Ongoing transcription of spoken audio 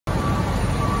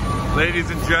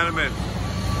Ladies and gentlemen,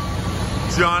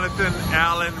 Jonathan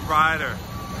Allen Ryder.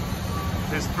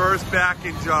 His first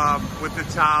backing job with the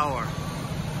tower.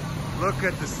 Look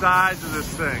at the size of this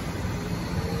thing.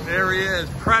 There he is.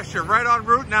 Pressure right on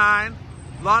Route 9.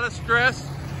 A lot of stress,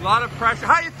 a lot of pressure.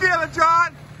 How you feeling,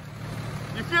 John?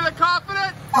 You feeling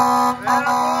confident?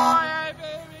 Attaboy, hey,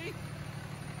 baby.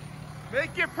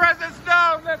 Make your presence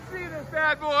known. Let's see this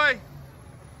bad boy.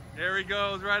 There he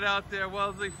goes, right out there.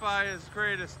 Wellesley Fire's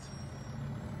greatest.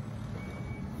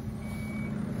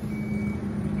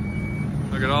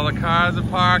 Look at all the cars and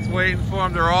parks waiting for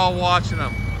him. They're all watching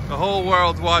him. The whole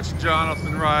world's watching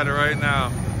Jonathan Ryder right now.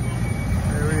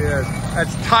 There he is.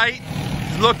 That's tight.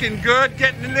 He's looking good.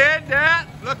 Getting in there. That.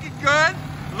 Looking good.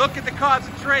 Look at the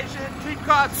concentration. Keep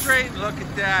concentrating. Look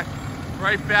at that.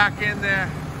 Right back in there.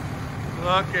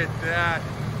 Look at that.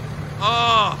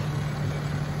 Oh.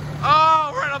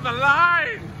 Oh, right on the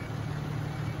line.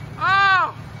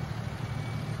 Oh.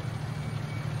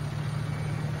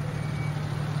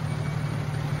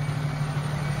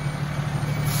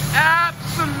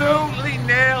 Absolutely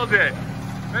nailed it.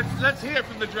 Let's hear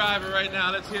from the driver right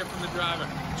now. Let's hear from the driver.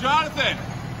 Jonathan,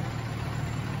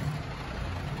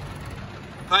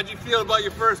 how'd you feel about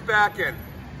your first back end?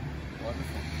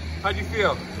 Wonderful. How'd you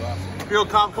feel? Awesome. Feel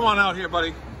calm? Come on out here,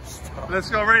 buddy. Let's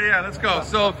go right here. Let's go.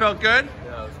 So it felt good?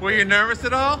 Yeah, it Were you nervous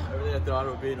at all? I really thought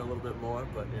it would be in a little bit more,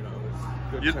 but you know,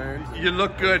 it was good turns. You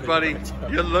look good, buddy.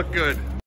 You look good.